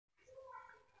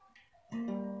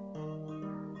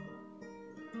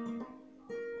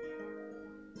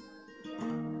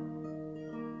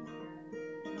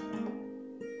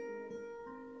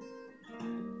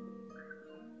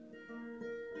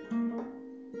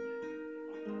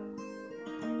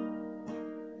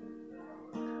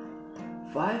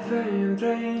5 AM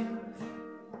trains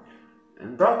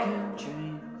and broken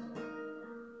chains.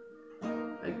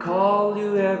 I call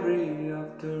you every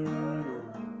afternoon.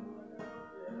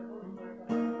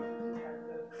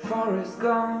 Forest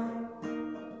gone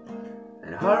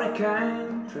and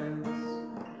hurricane trails,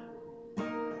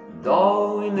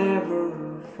 though we never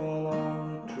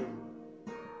follow through.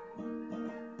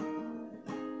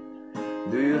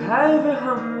 Do you have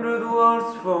 100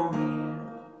 words for me?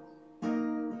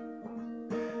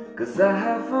 'Cause I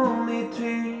have only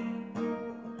 3,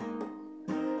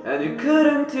 and you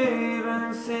couldn't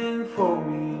even sing for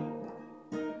me.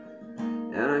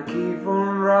 And I keep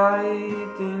on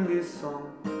writing this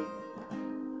song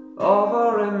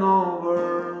over and over,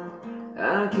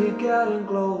 and I keep getting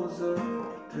closer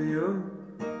to you.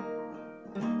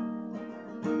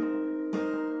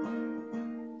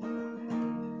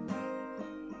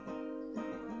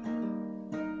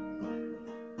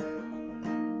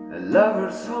 A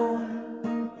lover's home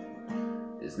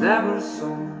is never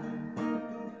sung,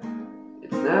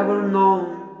 it's never known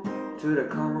to the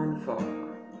common folk.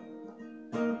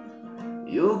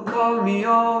 You call me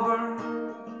over,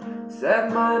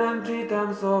 said my name 3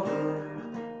 times over,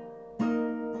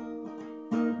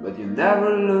 but you never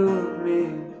looked me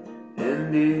in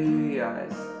the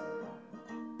eyes.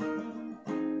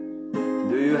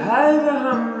 Do you have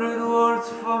 100 words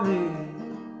for me?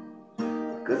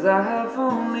 'Cause I have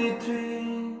only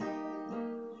 3,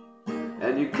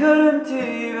 and you couldn't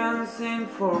even sing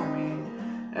for me.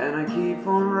 And I keep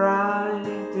on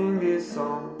writing this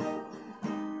song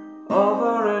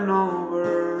over and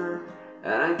over,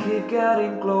 and I keep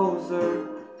getting closer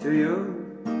to you.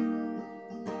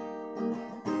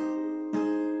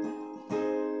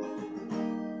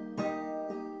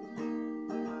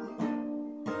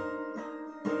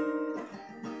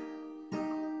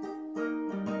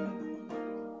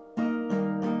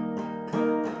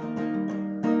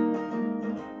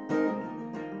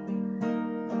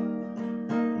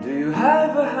 Do you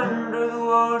have 100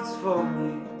 words for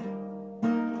me?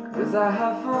 'Cause I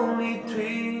have only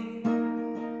 3,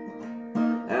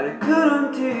 and I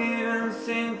couldn't even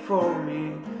sing for me.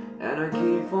 And I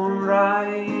keep on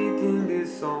writing this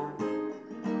song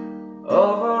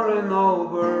over and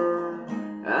over,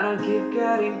 and I keep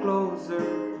getting closer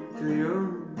to you.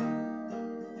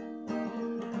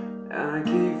 And I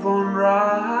keep on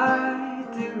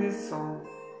writing this song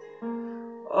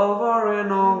over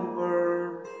and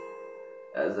over,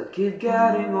 as I keep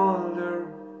getting older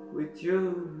with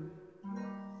you.